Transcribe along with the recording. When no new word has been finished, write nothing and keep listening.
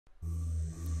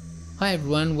Hi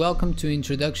everyone, welcome to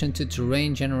Introduction to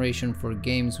Terrain Generation for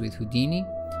Games with Houdini.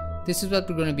 This is what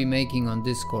we're going to be making on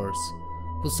this course.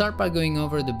 We'll start by going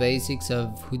over the basics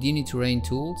of Houdini terrain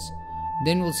tools,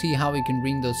 then we'll see how we can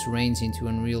bring those terrains into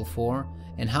Unreal 4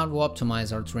 and how to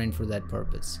optimize our terrain for that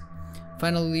purpose.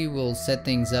 Finally, we'll set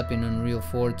things up in Unreal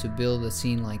 4 to build a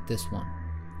scene like this one.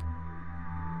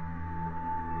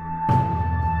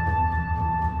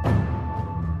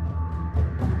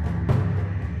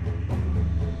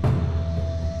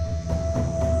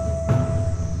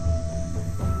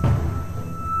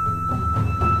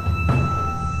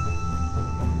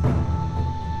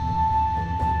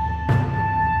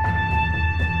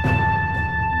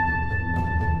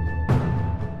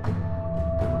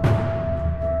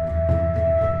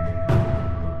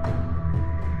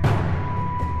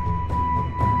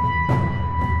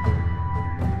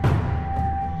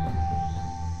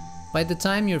 By the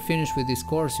time you're finished with this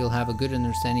course, you'll have a good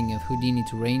understanding of Houdini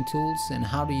terrain tools and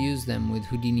how to use them with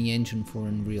Houdini Engine for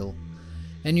Unreal.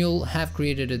 And you'll have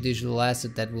created a digital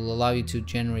asset that will allow you to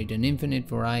generate an infinite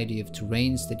variety of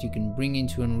terrains that you can bring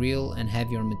into Unreal and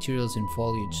have your materials and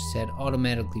foliage set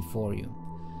automatically for you.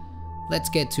 Let's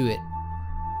get to it.